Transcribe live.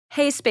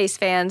Hey, space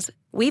fans.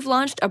 We've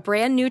launched a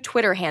brand new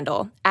Twitter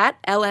handle,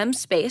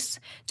 @LMSpace,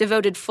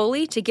 devoted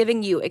fully to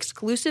giving you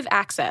exclusive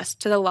access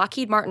to the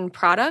Lockheed Martin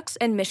products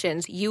and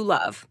missions you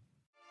love.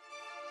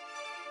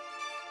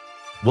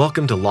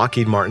 Welcome to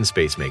Lockheed Martin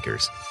Space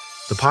Makers,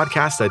 the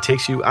podcast that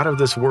takes you out of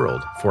this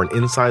world for an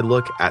inside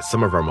look at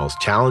some of our most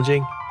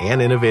challenging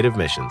and innovative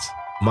missions.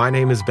 My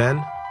name is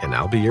Ben, and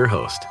I'll be your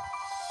host.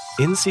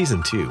 In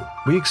Season 2,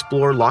 we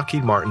explore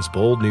Lockheed Martin's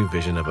bold new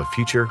vision of a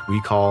future we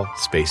call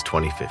Space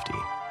 2050.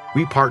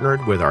 We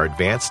partnered with our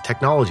Advanced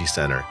Technology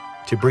Center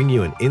to bring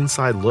you an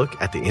inside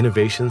look at the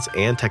innovations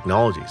and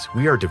technologies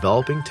we are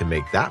developing to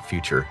make that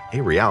future a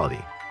reality,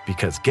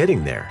 because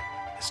getting there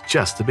is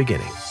just the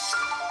beginning.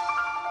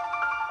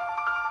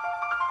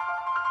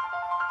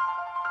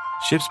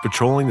 Ships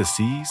patrolling the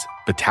seas,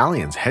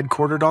 battalions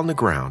headquartered on the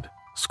ground,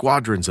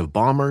 squadrons of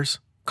bombers,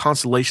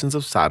 constellations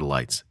of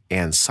satellites,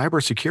 and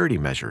cybersecurity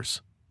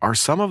measures are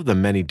some of the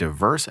many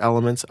diverse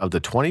elements of the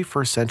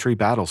 21st century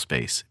battle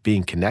space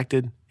being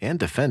connected and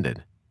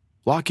defended.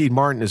 Lockheed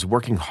Martin is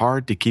working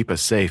hard to keep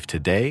us safe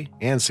today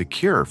and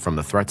secure from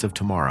the threats of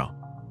tomorrow.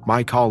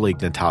 My colleague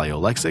Natalia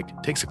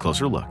Oleksic takes a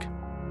closer look.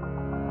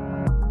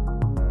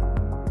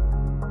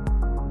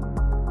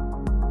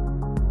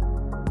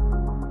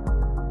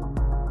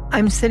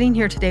 I'm sitting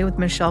here today with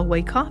Michelle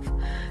Wakoff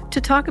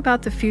to talk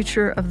about the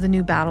future of the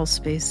new battle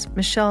space.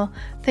 Michelle,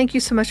 thank you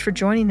so much for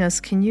joining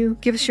us. Can you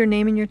give us your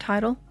name and your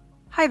title?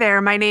 Hi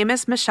there, my name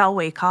is Michelle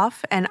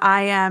Wakoff, and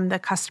I am the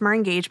Customer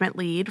Engagement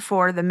Lead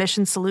for the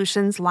Mission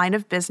Solutions line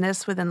of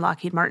business within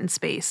Lockheed Martin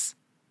Space.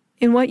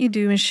 In what you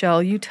do,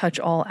 Michelle, you touch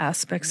all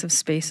aspects of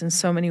space in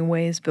so many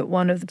ways, but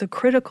one of the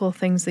critical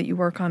things that you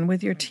work on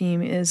with your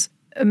team is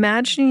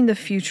imagining the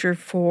future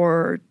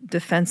for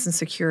defense and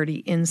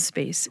security in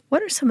space.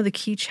 What are some of the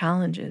key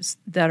challenges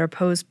that are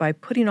posed by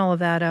putting all of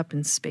that up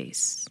in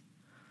space?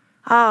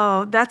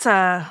 Oh, that's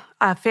a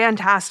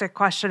fantastic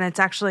question. It's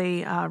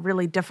actually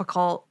really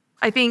difficult.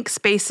 I think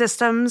space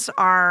systems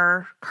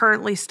are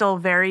currently still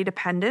very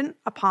dependent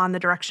upon the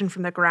direction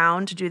from the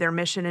ground to do their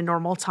mission in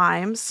normal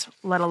times,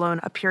 let alone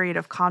a period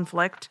of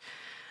conflict.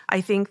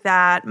 I think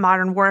that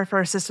modern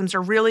warfare systems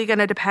are really going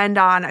to depend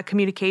on a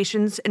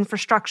communications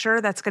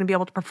infrastructure that's going to be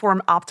able to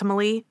perform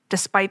optimally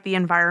despite the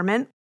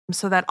environment,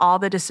 so that all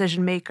the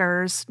decision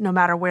makers, no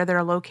matter where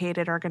they're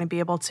located, are going to be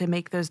able to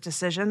make those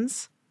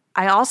decisions.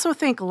 I also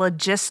think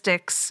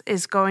logistics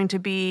is going to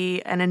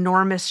be an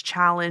enormous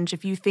challenge.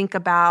 If you think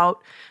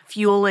about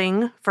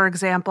fueling, for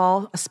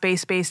example,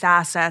 space-based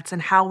assets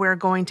and how we're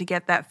going to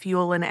get that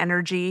fuel and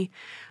energy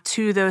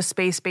to those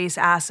space-based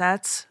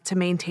assets to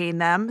maintain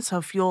them.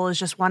 So fuel is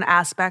just one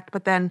aspect,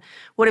 but then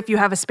what if you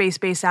have a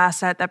space-based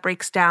asset that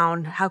breaks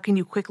down? How can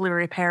you quickly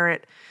repair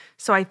it?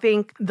 So I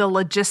think the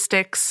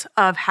logistics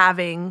of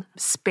having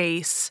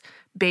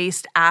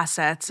space-based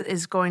assets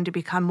is going to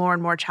become more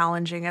and more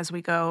challenging as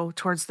we go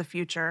towards the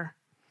future.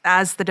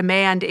 As the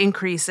demand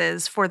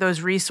increases for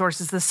those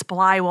resources, the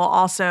supply will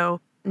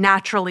also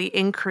naturally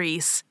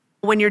increase.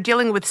 When you're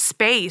dealing with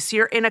space,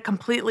 you're in a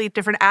completely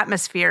different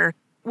atmosphere.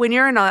 When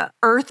you're in an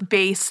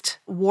Earth-based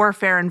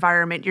warfare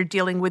environment, you're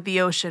dealing with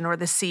the ocean or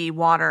the sea,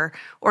 water,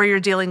 or you're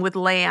dealing with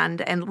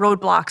land and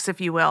roadblocks, if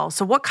you will.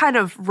 So what kind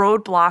of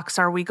roadblocks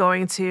are we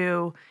going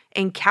to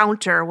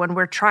encounter when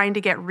we're trying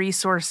to get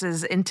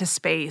resources into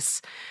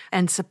space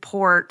and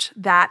support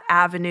that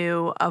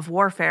avenue of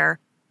warfare?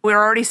 We're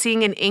already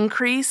seeing an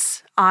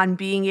increase on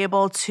being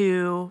able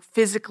to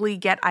physically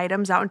get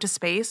items out into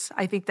space.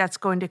 I think that's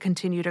going to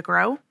continue to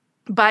grow.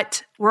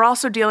 But we're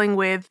also dealing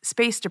with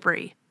space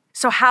debris.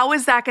 So how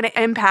is that going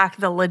to impact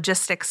the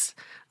logistics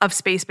of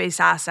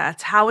space-based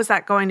assets? How is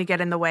that going to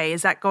get in the way?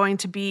 Is that going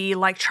to be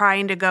like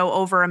trying to go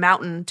over a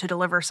mountain to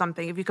deliver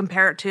something? If you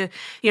compare it to,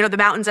 the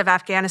mountains of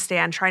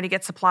Afghanistan, trying to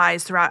get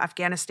supplies throughout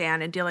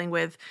Afghanistan and dealing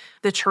with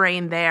the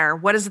terrain there,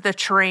 what is the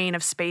terrain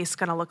of space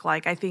going to look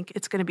like? I think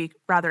it's going to be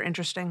rather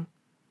interesting.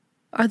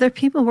 Are there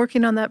people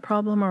working on that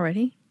problem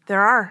already? There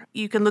are.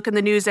 You can look in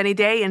the news any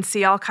day and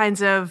see all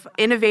kinds of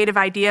innovative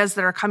ideas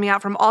that are coming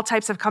out from all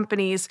types of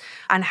companies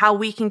on how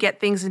we can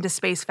get things into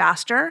space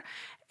faster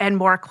and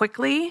more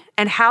quickly,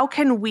 and how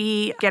can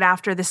we get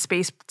after the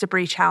space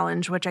debris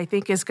challenge, which I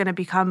think is going to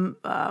become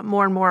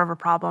more and more of a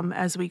problem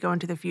as we go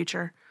into the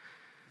future.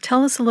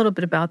 Tell us a little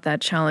bit about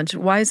that challenge.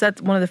 Why is that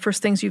one of the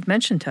first things you've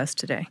mentioned to us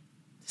today?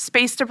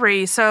 Space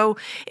debris. So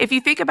if you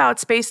think about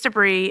space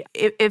debris,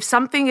 if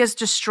something is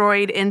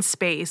destroyed in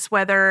space,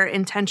 whether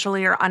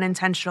intentionally or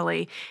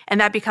unintentionally, and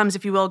that becomes,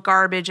 if you will,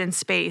 garbage in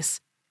space,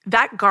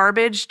 that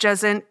garbage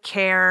doesn't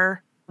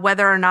care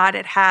whether or not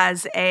it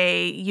has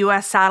a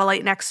U.S.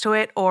 satellite next to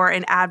it or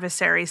an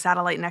adversary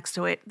satellite next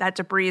to it. That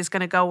debris is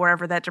going to go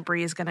wherever that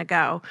debris is going to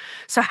go.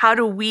 So how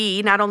do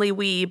we, not only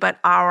we, but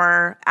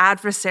our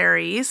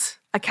adversaries,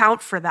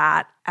 account for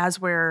that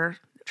as we're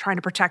trying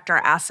to protect our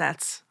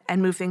assets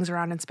and move things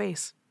around in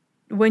space?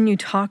 When you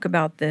talk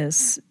about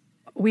this,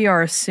 we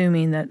are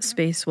assuming that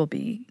space will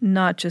be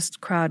not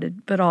just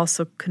crowded, but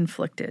also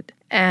conflicted.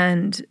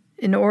 And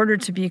in order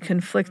to be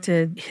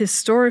conflicted,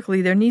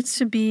 historically, there needs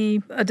to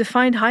be a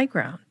defined high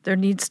ground. There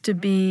needs to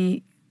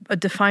be a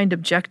defined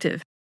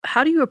objective.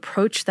 How do you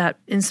approach that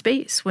in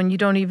space when you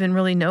don't even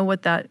really know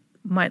what that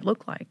might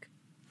look like?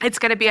 It's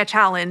going to be a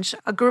challenge.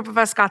 A group of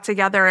us got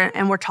together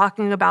and we're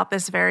talking about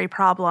this very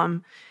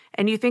problem.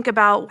 And you think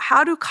about,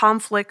 how do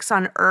conflicts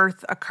on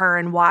Earth occur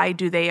and why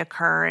do they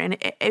occur? And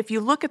if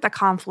you look at the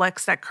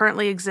conflicts that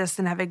currently exist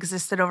and have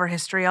existed over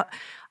history,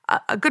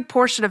 a good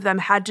portion of them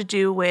had to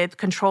do with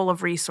control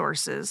of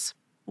resources,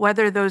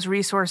 whether those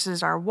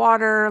resources are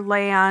water,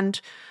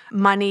 land,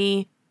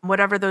 money,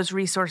 whatever those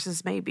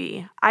resources may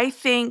be. I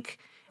think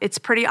it's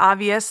pretty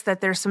obvious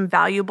that there's some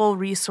valuable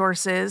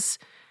resources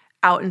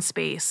out in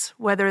space,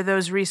 whether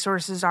those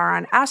resources are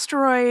on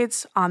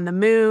asteroids, on the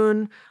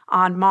moon,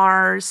 on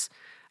Mars.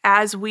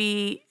 As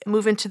we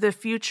move into the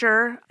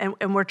future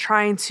and we're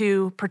trying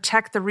to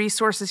protect the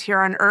resources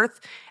here on Earth,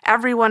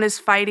 everyone is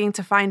fighting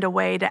to find a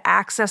way to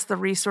access the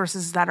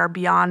resources that are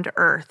beyond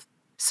Earth.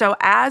 So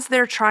as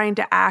they're trying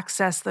to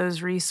access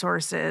those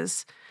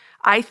resources,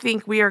 I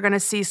think we are going to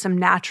see some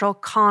natural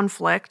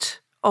conflict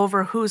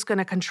over who's going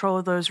to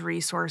control those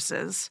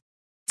resources.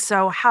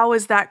 So how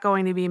is that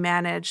going to be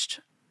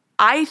managed?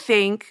 I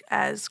think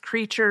as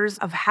creatures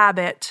of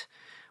habit,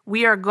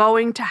 we are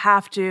going to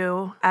have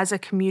to, as a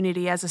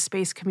community, as a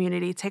space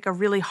community, take a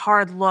really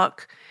hard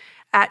look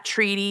at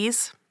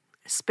treaties,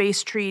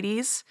 space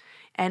treaties,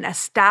 and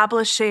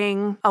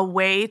establishing a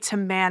way to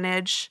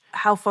manage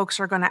how folks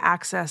are going to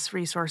access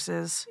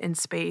resources in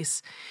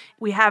space.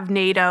 We have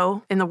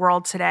NATO in the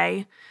world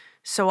today,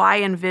 so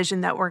I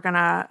envision that we're going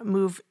to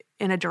move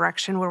in a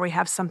direction where we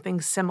have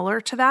something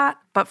similar to that,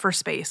 but for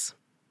space.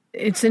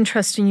 It's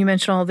interesting you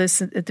mentioned all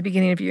this at the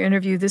beginning of your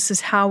interview. This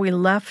is how we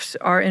left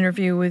our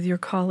interview with your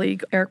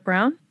colleague, Eric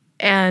Brown.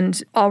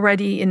 And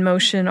already in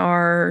motion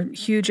are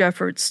huge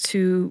efforts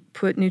to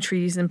put new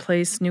treaties in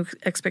place, new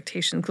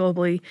expectations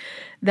globally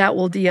that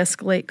will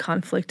de-escalate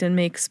conflict and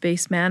make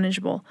space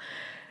manageable.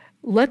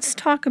 Let's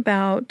talk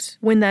about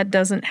when that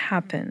doesn't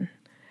happen.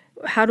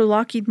 How do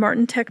Lockheed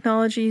Martin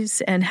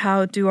technologies and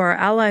how do our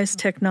allies'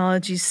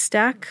 technologies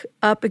stack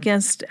up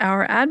against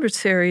our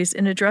adversaries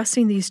in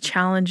addressing these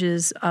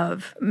challenges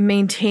of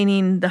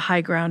maintaining the high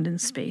ground in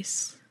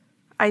space?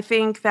 I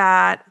think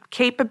that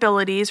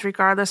capabilities,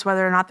 regardless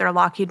whether or not they're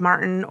Lockheed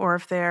Martin or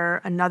if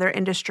they're another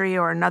industry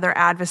or another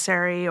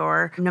adversary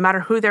or no matter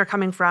who they're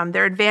coming from,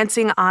 they're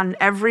advancing on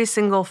every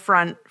single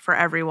front for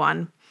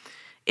everyone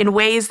in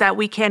ways that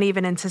we can't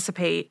even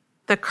anticipate.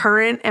 The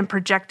current and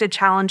projected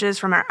challenges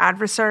from our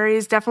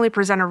adversaries definitely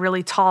present a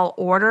really tall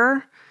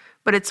order,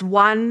 but it's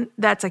one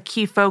that's a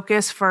key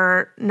focus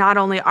for not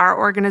only our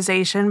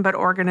organization, but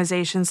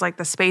organizations like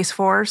the Space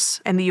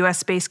Force and the U.S.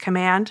 Space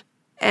Command,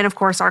 and of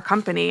course our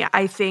company.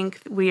 I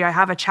think we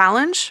have a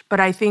challenge, but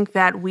I think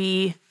that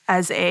we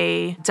as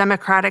a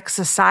democratic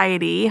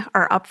society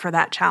are up for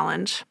that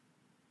challenge.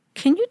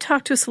 Can you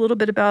talk to us a little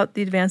bit about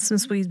the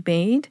advancements we've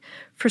made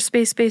for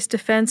space-based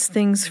defense,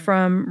 things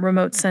from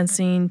remote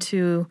sensing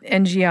to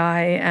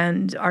NGI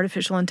and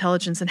artificial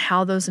intelligence, and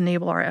how those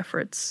enable our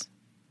efforts?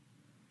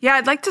 Yeah,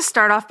 I'd like to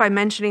start off by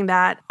mentioning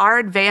that our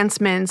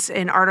advancements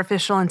in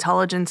artificial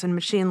intelligence and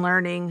machine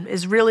learning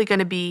is really going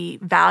to be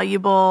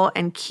valuable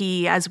and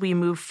key as we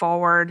move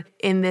forward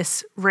in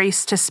this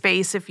race to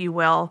space, if you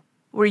will.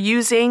 We're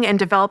using and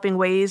developing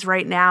ways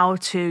right now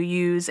to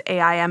use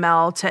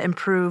AI/ML to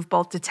improve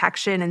both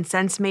detection and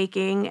sense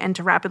making and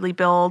to rapidly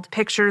build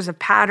pictures of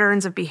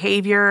patterns of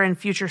behavior and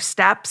future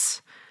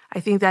steps. I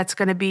think that's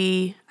going to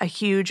be a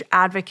huge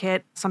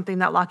advocate, something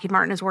that Lockheed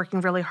Martin is working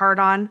really hard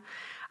on.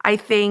 I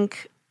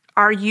think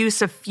our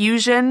use of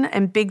fusion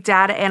and big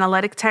data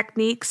analytic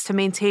techniques to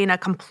maintain a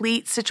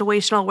complete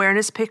situational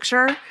awareness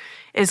picture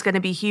is going to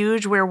be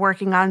huge. We're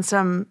working on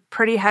some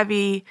pretty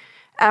heavy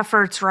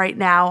efforts right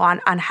now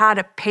on how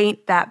to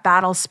paint that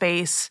battle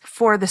space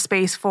for the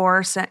Space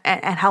Force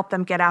and help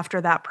them get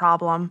after that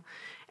problem.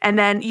 And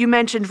then you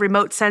mentioned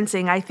remote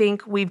sensing. I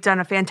think we've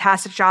done a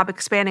fantastic job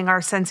expanding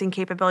our sensing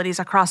capabilities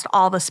across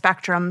all the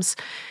spectrums.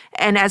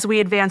 And as we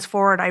advance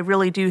forward, I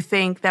really do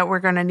think that we're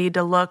going to need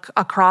to look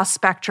across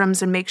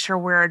spectrums and make sure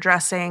we're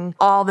addressing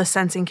all the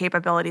sensing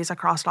capabilities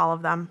across all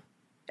of them.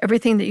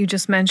 Everything that you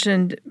just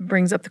mentioned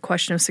brings up the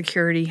question of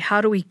security.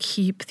 How do we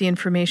keep the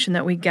information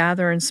that we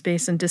gather in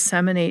space and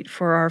disseminate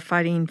for our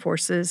fighting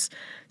forces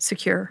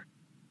secure?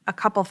 A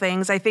couple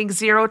things. I think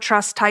zero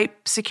trust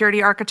type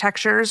security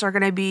architectures are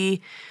going to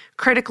be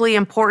critically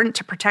important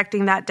to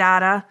protecting that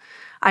data.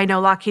 I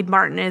know Lockheed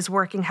Martin is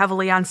working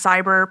heavily on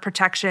cyber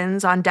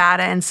protections on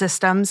data and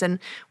systems, and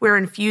we're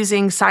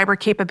infusing cyber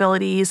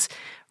capabilities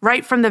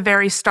right from the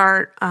very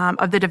start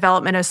of the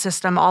development of a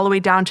system all the way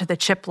down to the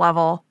chip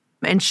level,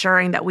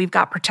 ensuring that we've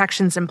got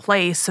protections in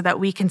place so that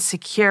we can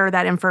secure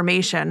that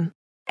information.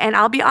 And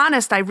I'll be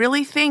honest, I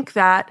really think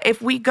that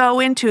if we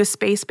go into a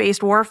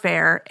space-based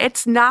warfare,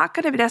 it's not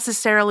going to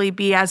necessarily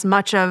be as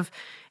much of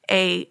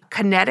a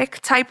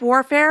kinetic type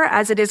warfare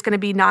as it is going to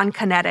be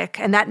non-kinetic.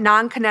 And that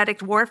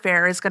non-kinetic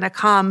warfare is going to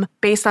come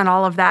based on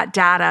all of that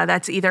data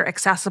that's either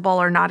accessible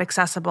or not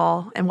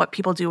accessible and what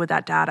people do with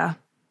that data.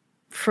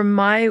 from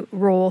my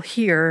role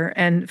here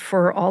and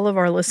for all of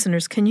our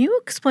listeners, can you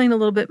explain a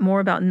little bit more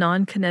about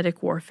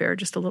non-kinetic warfare?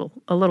 Just a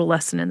little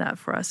lesson in that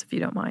for us, if you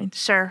don't mind.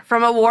 Sure.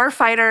 From a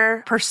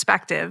warfighter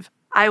perspective,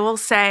 I will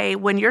say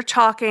when you're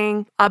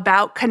talking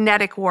about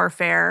kinetic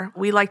warfare,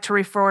 we like to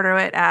refer to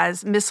it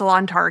as missile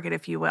on target,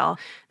 if you will.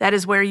 That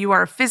is where you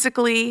are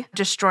physically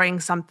destroying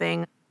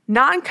something.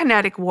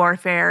 Non-kinetic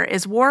warfare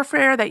is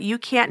warfare that you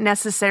can't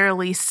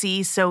necessarily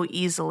see so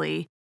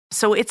easily.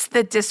 So it's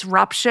the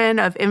disruption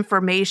of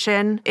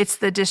information. It's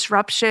the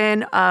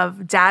disruption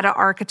of data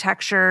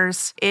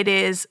architectures. It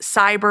is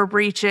cyber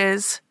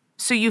breaches.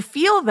 So you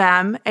feel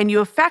them and you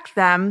affect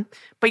them,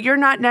 but you're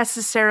not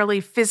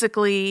necessarily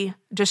physically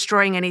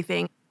destroying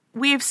anything.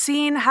 We've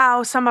seen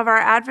how some of our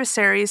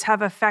adversaries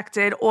have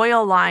affected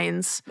oil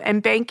lines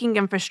and banking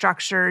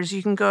infrastructures.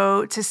 You can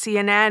go to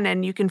CNN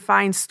and you can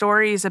find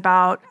stories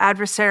about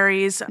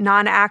adversaries,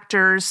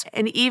 non-actors,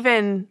 and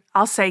even,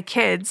 I'll say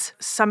kids,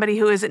 somebody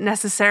who isn't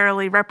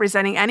necessarily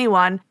representing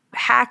anyone,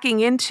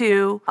 hacking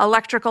into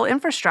electrical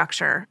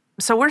infrastructure.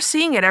 So we're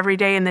seeing it every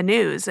day in the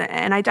news.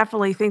 And I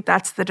definitely think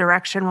that's the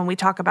direction when we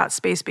talk about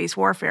space-based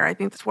warfare. I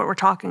think that's what we're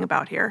talking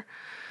about here.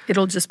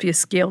 It'll just be a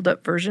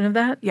scaled-up version of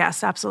that?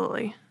 Yes,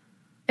 absolutely.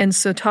 And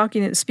so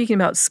speaking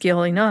about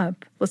scaling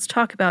up, let's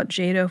talk about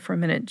JADO for a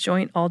minute,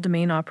 Joint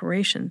All-Domain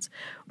Operations.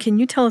 Can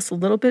you tell us a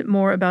little bit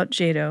more about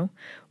JADO,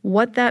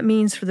 what that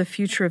means for the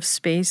future of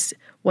space,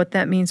 what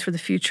that means for the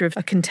future of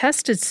a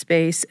contested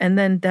space, and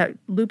then that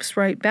loops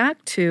right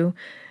back to,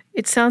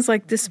 it sounds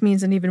like this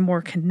means an even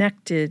more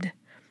connected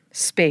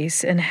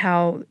space, and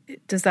how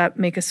does that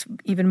make us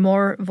even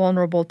more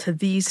vulnerable to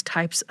these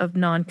types of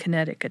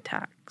non-kinetic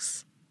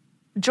attacks?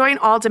 Joint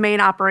all-domain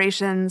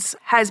operations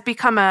has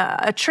become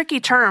a tricky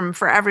term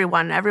for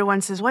everyone. Everyone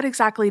says, what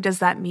exactly does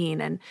that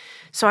mean? And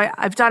so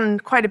I've done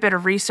quite a bit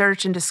of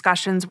research and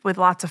discussions with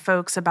lots of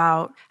folks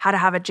about how to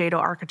have a JADO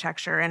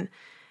architecture. And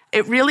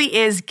it really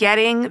is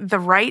getting the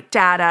right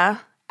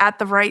data at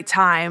the right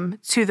time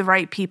to the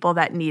right people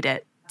that need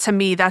it. To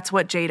me, that's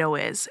what JADO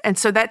is. And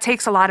so that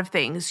takes a lot of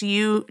things.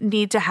 You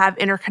need to have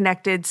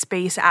interconnected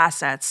space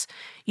assets.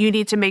 You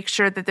need to make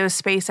sure that those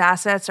space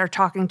assets are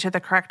talking to the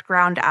correct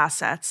ground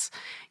assets.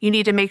 You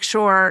need to make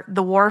sure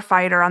the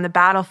warfighter on the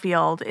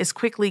battlefield is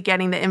quickly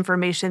getting the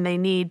information they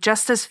need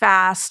just as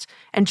fast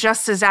and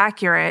just as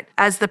accurate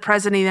as the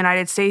President of the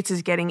United States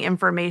is getting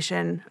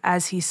information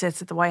as he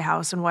sits at the White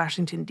House in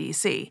Washington,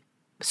 D.C.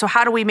 So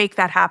how do we make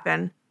that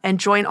happen? And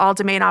Joint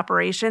All-Domain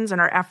Operations and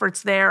our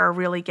efforts there are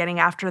really getting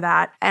after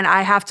that. And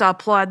I have to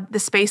applaud the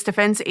Space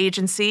Defense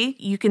Agency.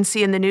 You can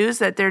see in the news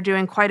that they're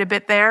doing quite a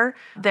bit there.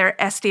 Their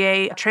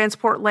SDA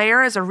transport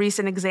layer is a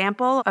recent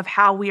example of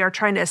how we are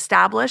trying to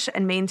establish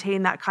and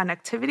maintain that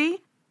connectivity.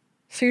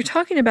 So you're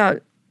talking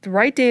about the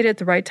right data at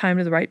the right time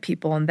to the right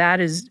people, and that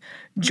is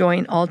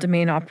Joint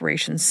All-Domain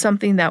Operations,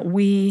 something that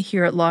we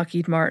here at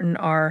Lockheed Martin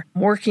are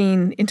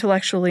working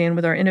intellectually and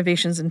with our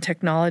innovations and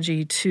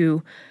technology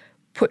to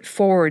put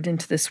forward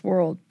into this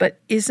world.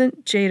 But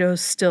isn't JADO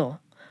still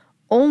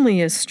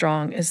only as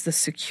strong as the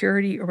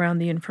security around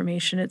the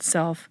information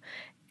itself?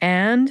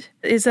 And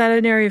is that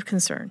an area of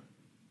concern?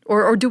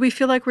 Or do we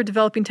feel like we're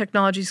developing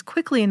technologies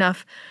quickly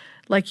enough,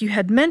 like you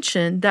had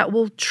mentioned, that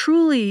will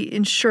truly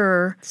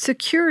ensure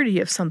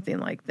security of something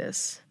like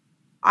this?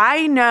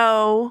 I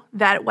know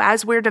that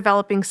as we're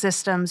developing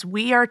systems,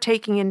 we are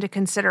taking into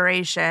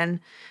consideration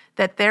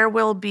that there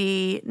will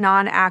be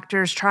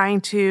non-actors trying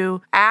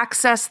to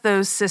access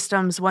those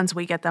systems once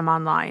we get them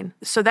online.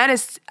 So that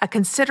is a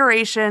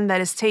consideration that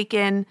is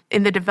taken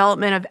in the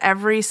development of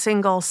every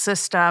single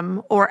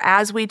system, or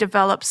as we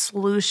develop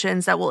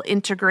solutions that will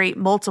integrate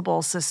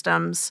multiple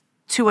systems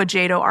to a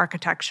JADO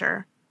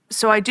architecture.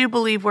 So I do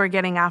believe we're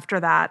getting after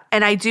that.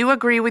 And I do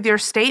agree with your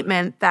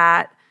statement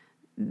that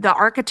the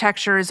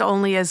architecture is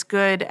only as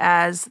good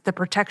as the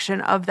protection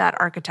of that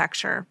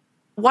architecture.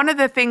 One of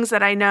the things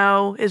that I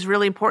know is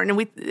really important,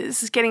 and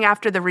this is getting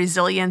after the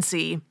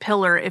resiliency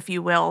pillar, if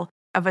you will,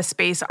 of a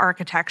space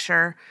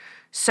architecture.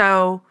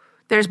 So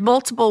there's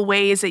multiple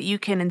ways that you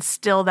can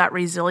instill that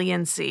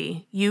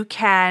resiliency. You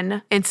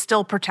can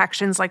instill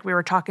protections like we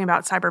were talking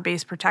about,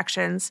 cyber-based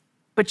protections,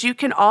 but you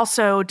can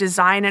also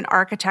design an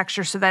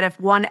architecture so that if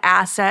one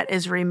asset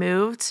is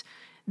removed,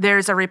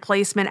 there's a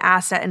replacement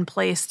asset in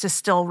place to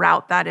still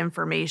route that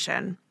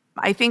information.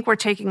 I think we're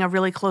taking a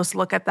really close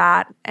look at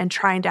that and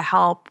trying to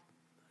help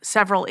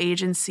several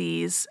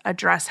agencies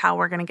address how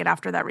we're going to get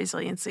after that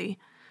resiliency.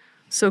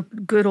 So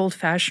good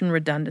old-fashioned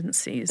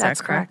redundancy, is that correct?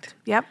 That's correct.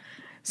 Yep.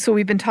 So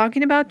we've been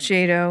talking about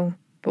JADO,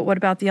 but what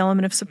about the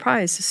element of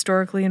surprise?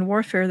 Historically in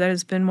warfare, that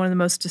has been one of the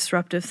most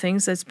disruptive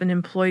things that's been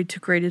employed to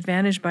great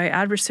advantage by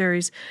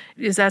adversaries.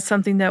 Is that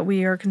something that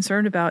we are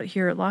concerned about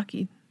here at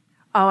Lockheed?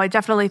 Oh, I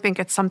definitely think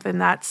it's something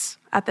that's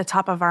at the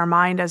top of our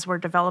mind as we're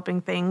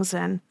developing things.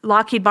 And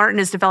Lockheed Martin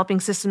is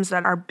developing systems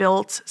that are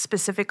built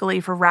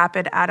specifically for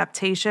rapid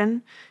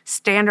adaptation.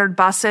 Standard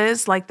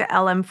buses like the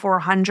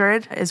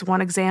LM400 is one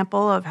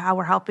example of how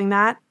we're helping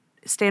that.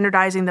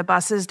 Standardizing the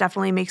buses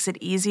definitely makes it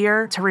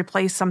easier to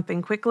replace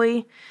something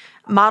quickly.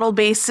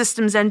 Model-based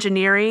systems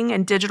engineering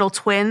and digital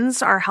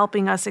twins are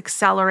helping us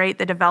accelerate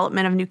the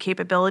development of new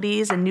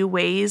capabilities and new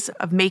ways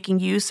of making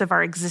use of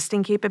our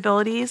existing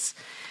capabilities.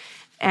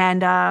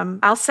 And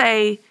I'll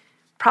say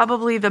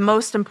probably the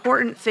most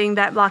important thing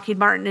that Lockheed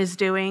Martin is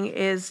doing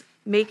is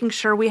making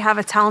sure we have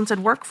a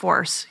talented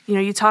workforce.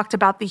 You talked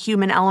about the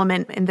human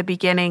element in the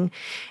beginning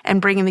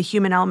and bringing the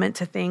human element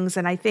to things.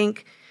 And I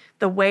think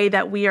the way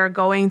that we are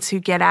going to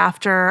get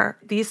after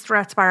these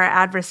threats by our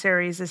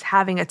adversaries is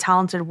having a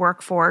talented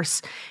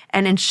workforce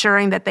and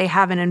ensuring that they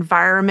have an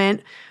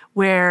environment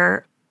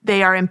where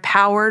they are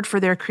empowered for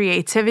their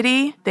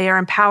creativity, they are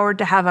empowered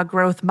to have a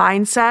growth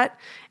mindset,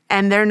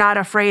 and they're not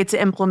afraid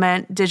to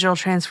implement digital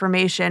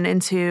transformation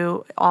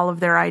into all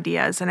of their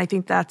ideas. And I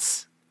think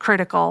that's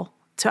critical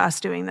to us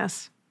doing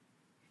this.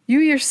 You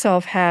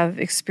yourself have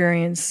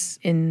experience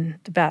in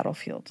the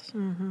battlefield.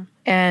 Mm-hmm.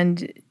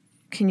 And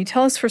can you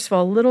tell us, first of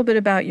all, a little bit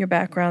about your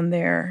background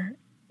there?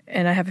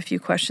 And I have a few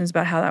questions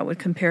about how that would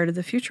compare to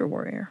the future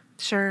warrior.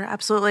 Sure,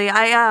 absolutely.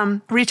 I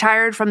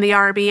retired from the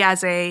Army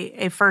as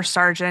a first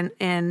sergeant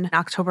in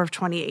October of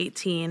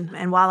 2018.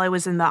 And while I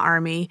was in the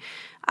Army,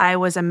 I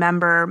was a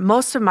member,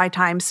 most of my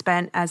time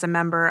spent as a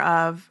member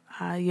of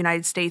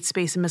United States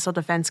Space and Missile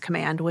Defense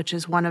Command, which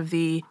is one of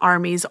the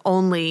Army's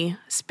only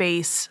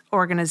space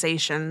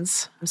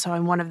organizations. So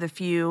I'm one of the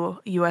few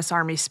U.S.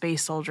 Army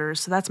space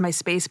soldiers. So that's my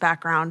space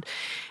background.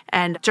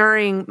 And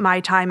during my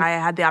time, I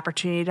had the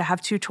opportunity to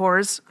have 2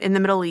 tours in the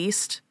Middle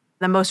East.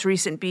 The most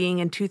recent being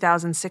in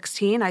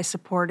 2016, I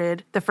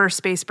supported the 1st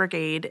Space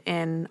Brigade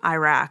in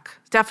Iraq.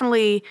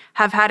 Definitely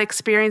have had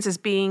experience as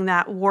being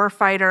that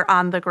warfighter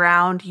on the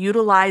ground,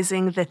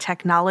 utilizing the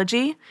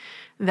technology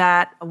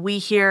that we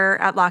here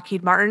at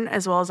Lockheed Martin,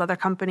 as well as other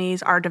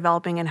companies, are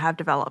developing and have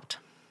developed.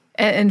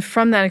 And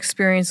from that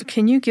experience,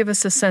 can you give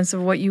us a sense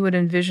of what you would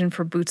envision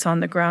for boots on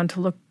the ground to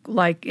look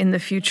like in the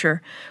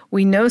future?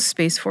 We know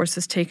Space Force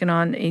has taken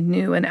on a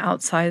new and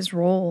outsized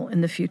role in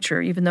the future,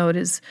 even though it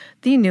is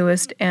the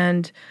newest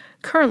and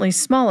currently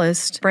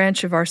smallest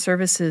branch of our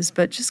services.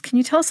 But just can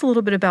you tell us a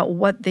little bit about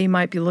what they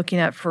might be looking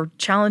at for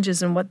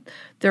challenges and what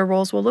their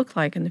roles will look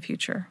like in the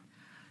future?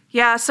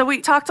 Yeah, so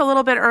we talked a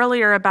little bit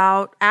earlier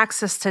about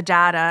access to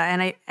data,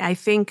 and I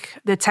think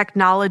the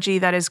technology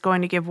that is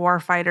going to give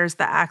warfighters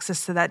the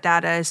access to that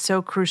data is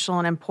so crucial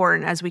and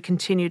important as we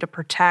continue to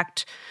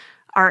protect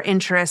our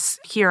interests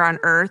here on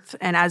Earth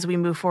and as we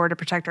move forward to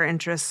protect our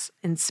interests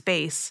in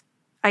space.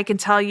 I can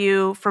tell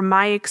you from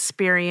my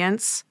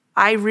experience,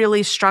 I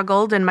really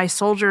struggled and my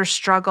soldiers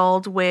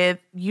struggled with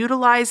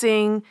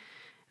utilizing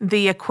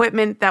the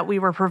equipment that we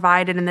were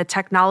provided and the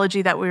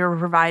technology that we were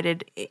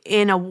provided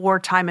in a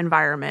wartime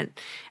environment.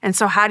 And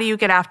so how do you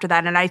get after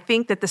that? And I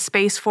think that the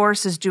Space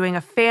Force is doing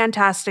a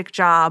fantastic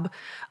job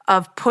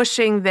of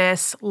pushing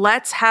this.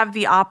 Let's have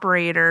the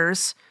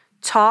operators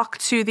talk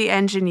to the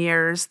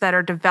engineers that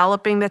are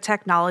developing the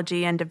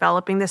technology and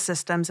developing the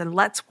systems, and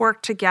let's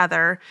work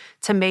together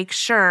to make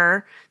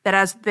sure that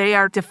as they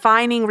are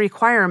defining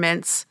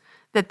requirements,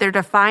 that they're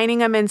defining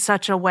them in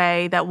such a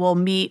way that will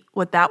meet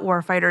what that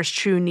warfighter's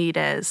true need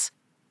is.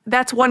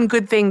 That's one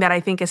good thing that I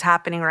think is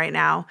happening right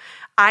now.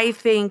 I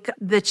think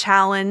the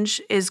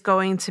challenge is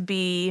going to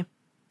be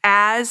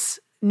as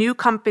new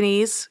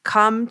companies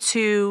come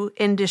to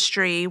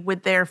industry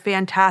with their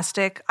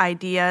fantastic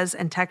ideas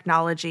and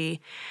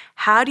technology,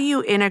 how do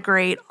you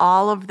integrate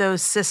all of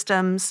those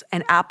systems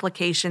and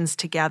applications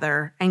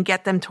together and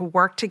get them to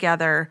work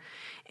together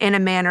in a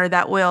manner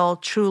that will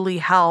truly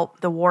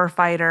help the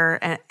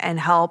warfighter and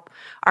help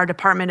our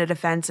Department of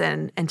Defense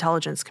and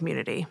intelligence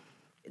community?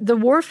 The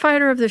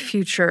warfighter of the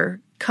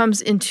future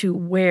comes into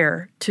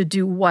where to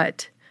do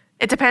what?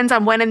 It depends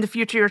on when in the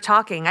future you're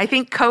talking. I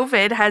think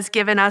COVID has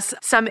given us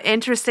some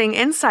interesting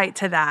insight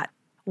to that.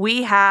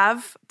 We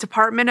have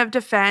Department of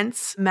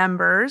Defense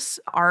members,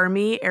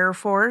 Army, Air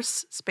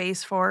Force,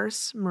 Space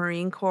Force,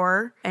 Marine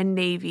Corps, and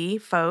Navy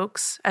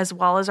folks, as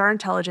well as our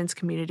intelligence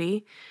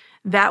community,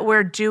 that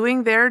were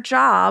doing their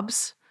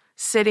jobs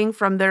sitting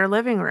from their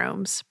living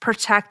rooms,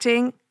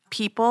 protecting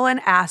people and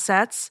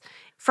assets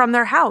from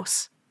their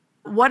house.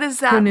 What is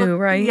that? Who knew,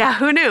 right? Yeah,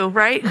 who knew,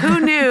 right? Who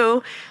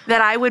knew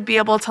that I would be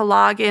able to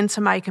log into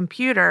my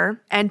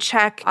computer and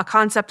check a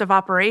concept of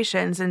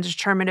operations and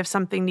determine if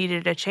something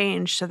needed a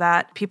change so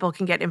that people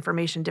can get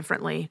information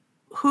differently?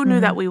 Who knew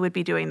that we would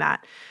be doing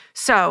that?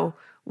 So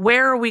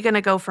where are we going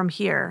to go from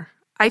here?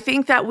 I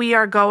think that we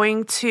are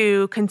going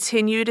to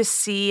continue to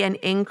see an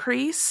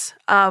increase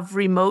of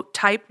remote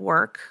type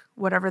work,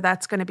 whatever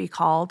that's going to be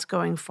called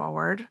going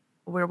forward,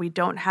 where we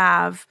don't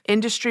have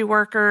industry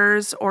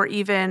workers or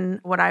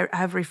even what I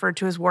have referred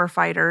to as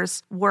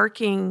warfighters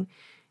working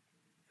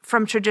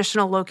from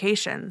traditional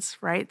locations,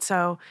 right?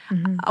 So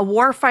a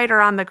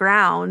warfighter on the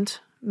ground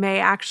may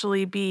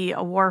actually be a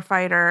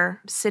warfighter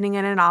sitting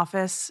in an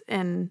office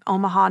in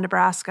Omaha,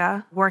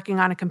 Nebraska, working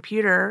on a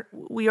computer.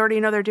 We already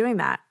know they're doing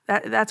that.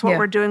 That's what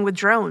we're doing with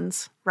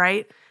drones,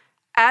 right?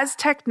 As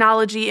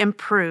technology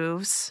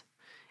improves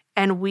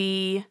and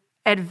we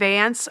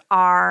advance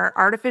our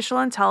artificial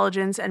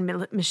intelligence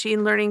and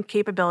machine learning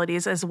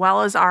capabilities, as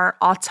well as our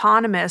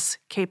autonomous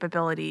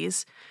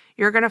capabilities,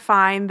 you're going to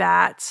find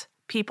that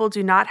people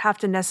do not have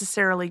to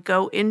necessarily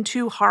go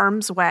into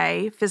harm's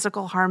way,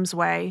 physical harm's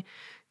way,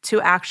 to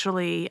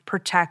actually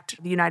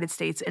protect the United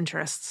States'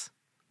 interests.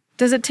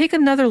 Does it take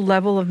another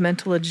level of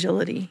mental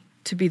agility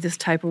to be this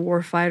type of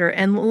warfighter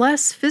and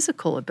less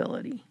physical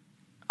ability?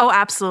 Oh,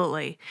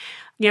 absolutely.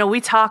 We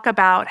talk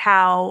about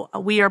how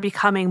we are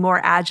becoming more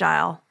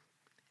agile.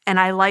 And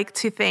I like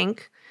to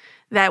think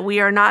that we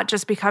are not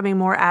just becoming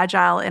more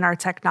agile in our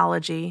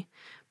technology,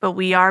 but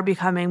we are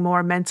becoming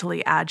more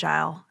mentally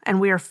agile,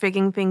 and we are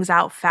figuring things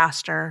out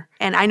faster.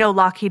 And I know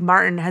Lockheed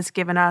Martin has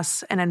given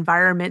us an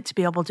environment to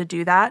be able to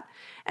do that.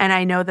 And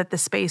I know that the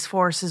Space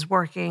Force is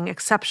working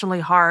exceptionally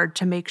hard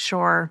to make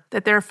sure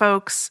that their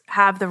folks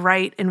have the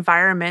right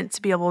environment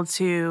to be able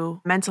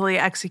to mentally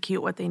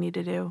execute what they need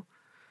to do.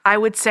 I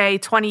would say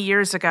 20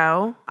 years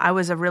ago, I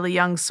was a really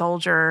young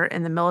soldier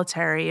in the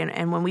military.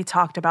 And when we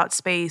talked about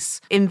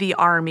space in the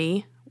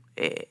Army,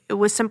 it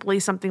was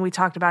simply something we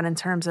talked about in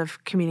terms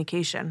of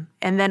communication.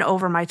 And then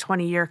over my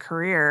 20-year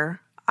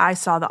career, I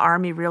saw the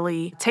Army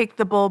really take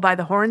the bull by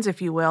the horns, if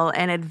you will,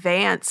 and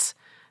advance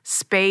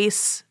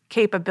space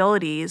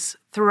capabilities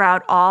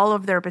throughout all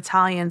of their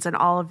battalions and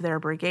all of their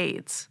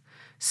brigades.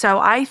 So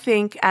I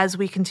think as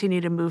we continue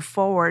to move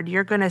forward,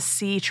 you're going to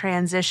see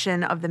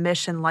transition of the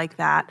mission like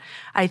that.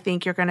 I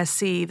think you're going to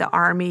see the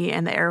Army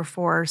and the Air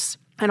Force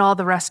and all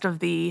the rest of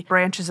the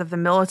branches of the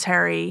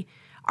military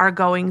are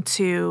going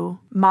to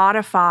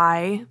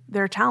modify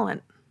their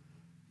talent.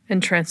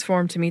 And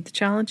transform to meet the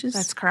challenges?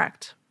 That's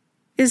correct.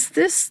 Is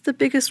this the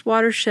biggest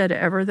watershed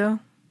ever, though?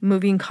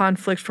 Moving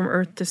conflict from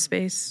Earth to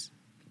space?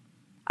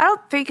 I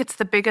don't think it's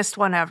the biggest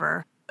one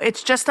ever.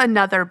 It's just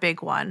another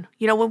big one.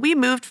 When we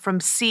moved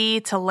from sea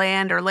to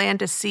land or land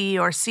to sea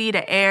or sea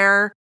to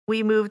air,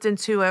 we moved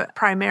into a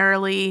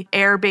primarily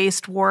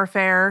air-based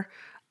warfare.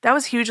 That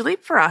was a huge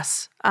leap for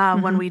us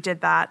when we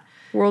did that.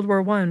 World War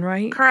I,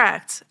 right?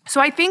 Correct.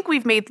 So I think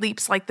we've made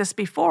leaps like this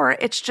before.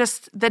 It's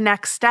just the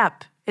next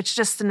step. It's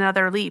just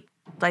another leap.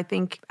 I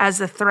think as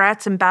the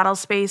threats in battle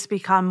space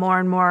become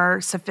more and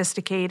more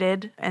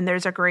sophisticated and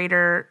there's a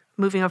greater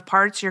moving of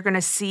parts, you're going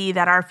to see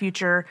that our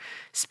future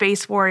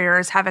space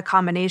warriors have a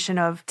combination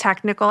of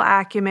technical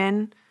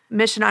acumen,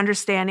 mission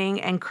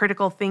understanding, and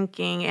critical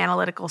thinking,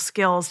 analytical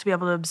skills to be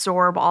able to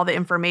absorb all the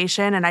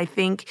information. And I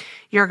think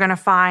you're going to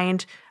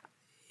find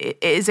it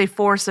is a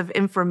force of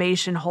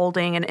information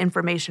holding and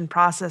information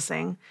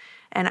processing.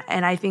 And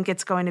I think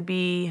it's going to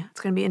be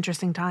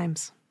interesting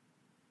times.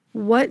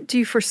 What do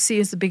you foresee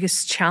as the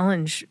biggest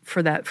challenge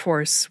for that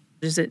force?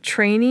 Is it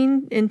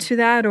training into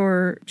that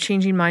or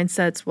changing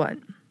mindsets? What?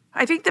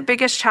 I think the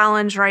biggest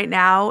challenge right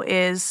now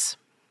is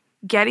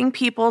getting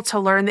people to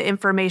learn the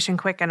information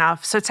quick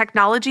enough. So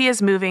technology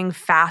is moving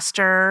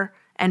faster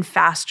and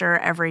faster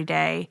every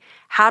day.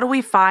 How do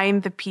we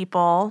find the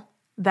people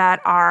that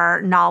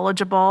are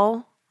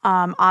knowledgeable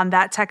on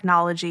that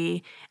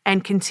technology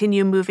and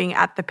continue moving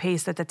at the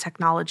pace that the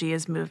technology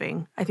is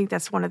moving? I think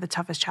that's one of the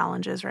toughest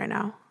challenges right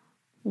now.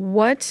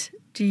 What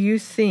do you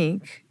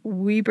think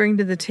we bring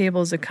to the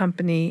table as a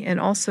company and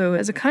also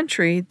as a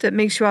country that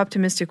makes you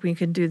optimistic we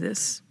can do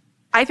this?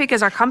 I think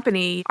as our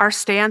company, our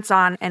stance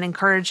on and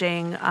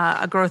encouraging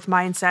a growth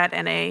mindset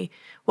and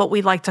what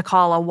we like to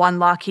call a one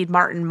Lockheed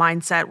Martin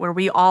mindset, where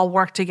we all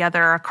work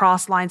together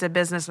across lines of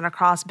business and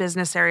across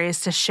business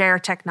areas to share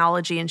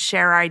technology and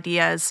share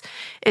ideas,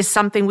 is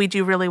something we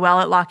do really well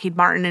at Lockheed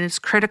Martin, and it's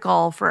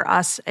critical for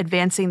us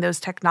advancing those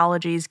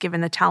technologies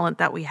given the talent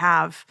that we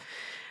have.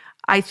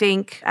 I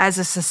think as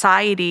a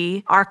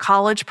society, our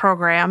college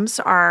programs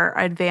are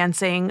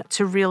advancing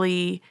to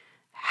really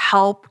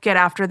help get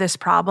after this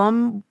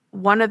problem.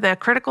 One of the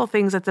critical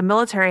things that the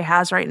military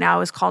has right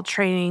now is called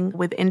Training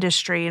with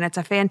Industry, and it's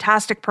a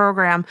fantastic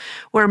program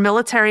where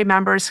military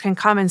members can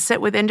come and sit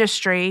with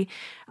industry,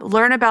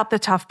 learn about the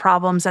tough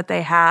problems that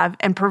they have,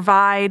 and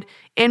provide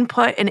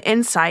input and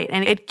insight.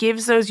 And it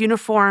gives those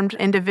uniformed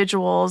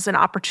individuals an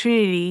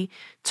opportunity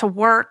to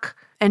work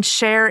and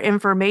share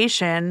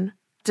information.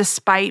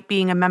 Despite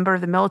being a member of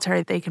the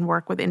military, they can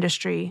work with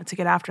industry to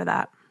get after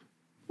that.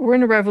 We're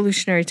in a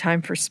revolutionary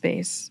time for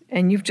space,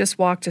 and you've just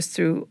walked us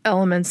through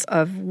elements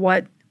of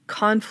what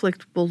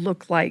conflict will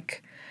look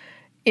like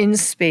in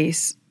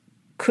space,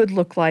 could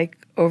look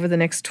like over the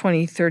next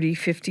 20, 30,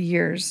 50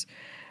 years.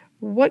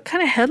 What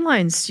kind of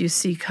headlines do you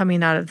see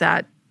coming out of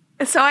that?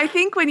 So I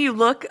think when you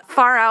look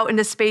far out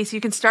into space,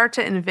 you can start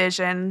to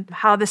envision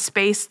how the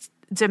space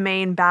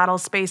domain battle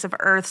space of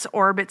Earth's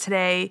orbit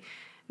today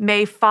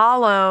may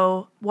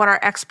follow what our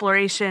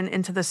exploration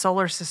into the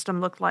solar system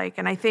looked like.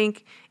 And I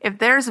think if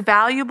there's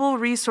valuable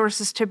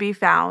resources to be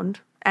found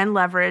and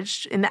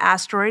leveraged in the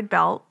asteroid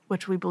belt,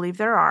 which we believe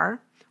there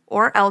are,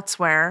 or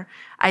elsewhere,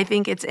 I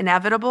think it's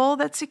inevitable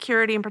that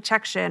security and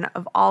protection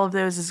of all of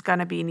those is going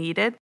to be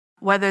needed,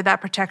 whether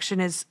that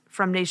protection is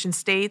from nation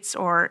states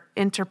or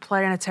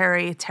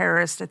interplanetary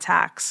terrorist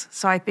attacks.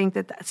 So I think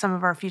that some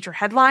of our future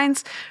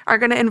headlines are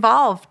going to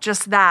involve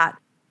just that.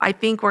 I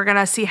think we're going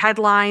to see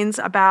headlines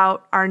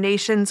about our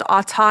nation's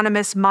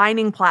autonomous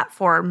mining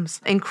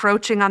platforms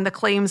encroaching on the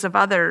claims of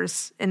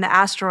others in the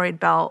asteroid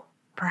belt,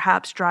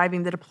 perhaps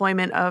driving the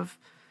deployment of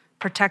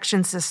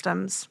protection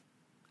systems.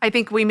 I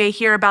think we may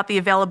hear about the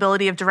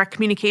availability of direct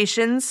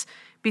communications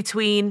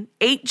between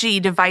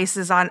 8G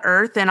devices on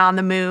Earth and on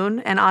the moon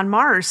and on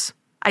Mars.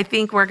 I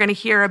think we're going to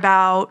hear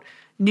about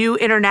new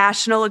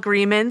international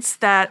agreements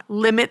that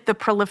limit the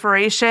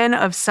proliferation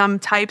of some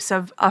types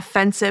of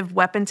offensive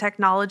weapon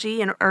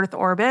technology in Earth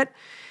orbit.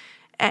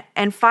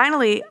 And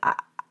finally,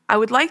 I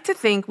would like to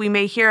think we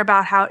may hear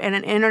about how an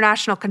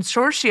international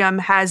consortium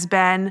has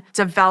been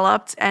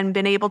developed and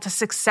been able to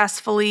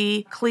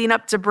successfully clean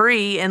up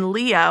debris in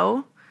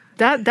LEO.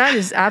 That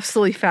is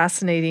absolutely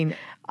fascinating.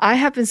 I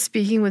have been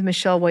speaking with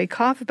Michelle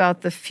Wakoff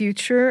about the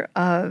future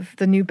of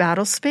the new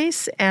battle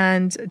space,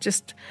 and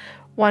just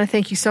want to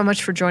thank you so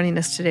much for joining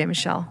us today,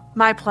 Michelle.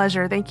 My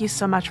pleasure. Thank you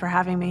so much for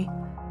having me.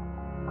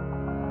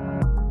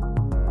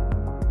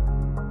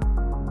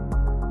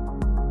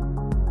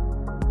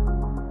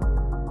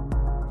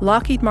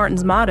 Lockheed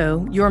Martin's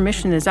motto, "Your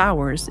mission is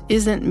ours,"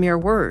 isn't mere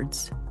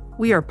words.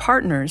 We are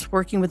partners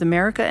working with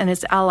America and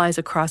its allies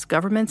across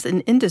governments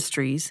and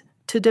industries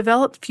to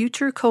develop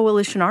future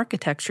coalition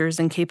architectures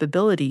and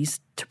capabilities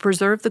to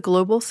preserve the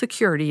global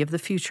security of the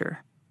future.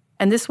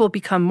 And this will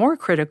become more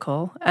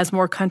critical as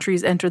more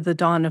countries enter the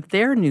dawn of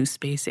their new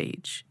space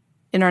age.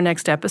 In our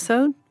next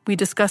episode, we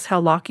discuss how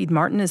Lockheed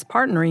Martin is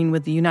partnering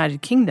with the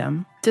United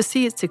Kingdom to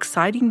see its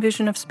exciting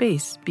vision of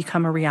space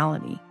become a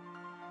reality.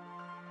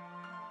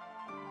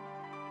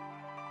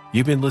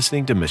 You've been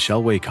listening to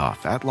Michelle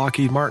Wakoff at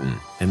Lockheed Martin,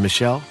 and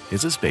Michelle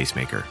is a space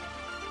maker.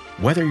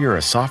 Whether you're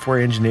a software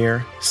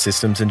engineer,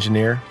 systems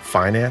engineer,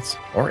 finance,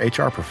 or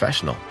HR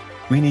professional,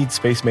 we need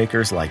space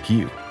makers like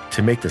you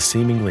to make the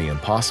seemingly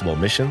impossible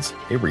missions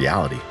a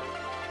reality.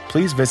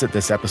 Please visit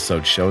this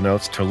episode's show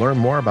notes to learn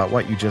more about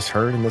what you just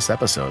heard in this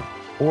episode,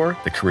 or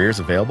the careers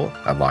available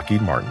at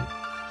Lockheed Martin.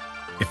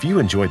 If you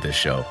enjoyed this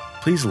show,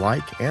 please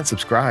like and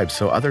subscribe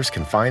so others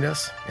can find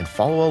us and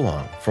follow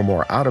along for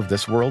more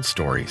out-of-this-world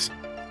stories.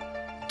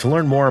 To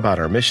learn more about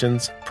our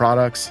missions,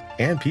 products,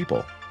 and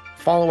people,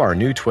 follow our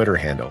new Twitter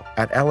handle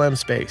at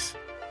LMSpace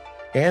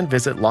and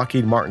visit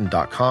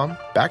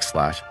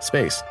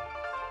lockheedmartin.com/space.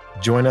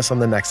 Join us on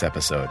the next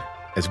episode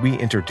as we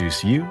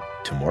introduce you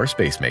to more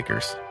space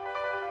makers.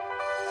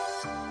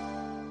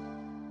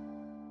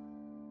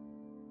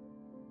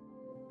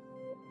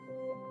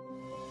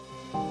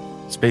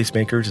 Space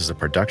Makers is a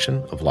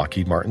production of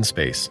Lockheed Martin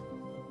Space.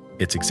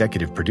 It's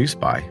executive produced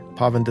by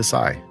Pavan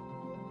Desai.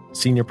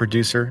 Senior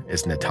producer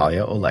is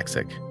Natalia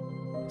Oleksic.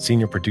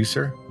 Senior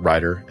producer,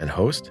 writer, and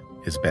host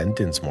is Ben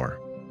Dinsmore.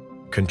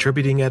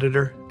 Contributing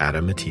editor,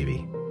 Adam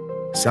Mativi.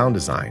 Sound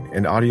design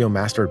and audio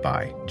mastered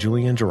by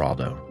Julian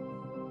Giraldo.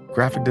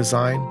 Graphic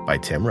design by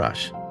Tim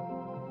Rush.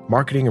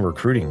 Marketing and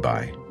recruiting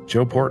by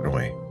Joe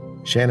Portnoy,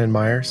 Shannon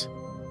Myers,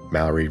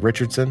 Mallory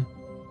Richardson,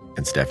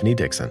 and Stephanie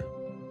Dixon.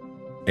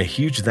 A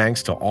huge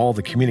thanks to all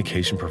the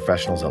communication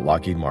professionals at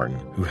Lockheed Martin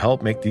who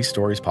help make these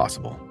stories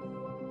possible.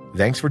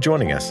 Thanks for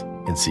joining us,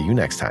 and see you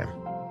next time.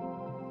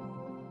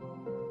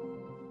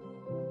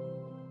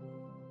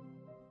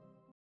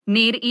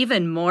 Need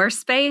even more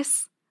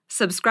space?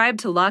 Subscribe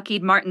to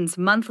Lockheed Martin's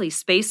monthly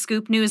Space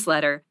Scoop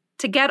newsletter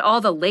to get all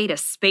the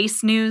latest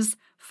space news,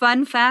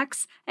 fun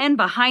facts, and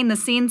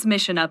behind-the-scenes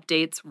mission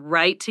updates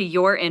right to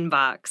your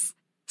inbox.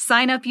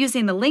 Sign up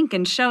using the link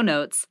in show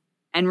notes,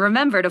 and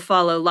remember to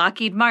follow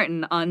Lockheed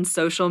Martin on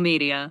social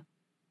media.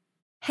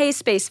 Hey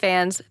space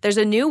fans, there's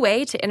a new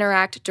way to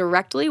interact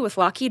directly with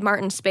Lockheed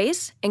Martin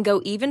Space and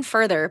go even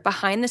further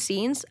behind the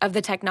scenes of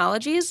the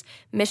technologies,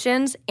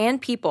 missions,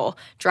 and people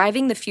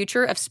driving the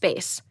future of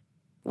space.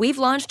 We've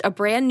launched a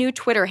brand new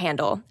Twitter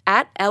handle,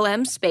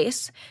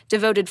 @LMSpace,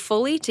 devoted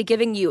fully to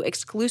giving you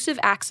exclusive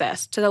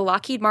access to the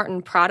Lockheed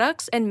Martin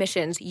products and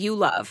missions you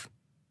love.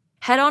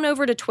 Head on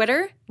over to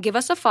Twitter, give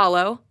us a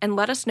follow, and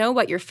let us know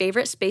what your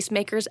favorite Space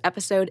Makers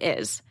episode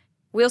is.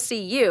 We'll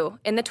see you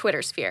in the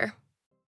Twitter sphere.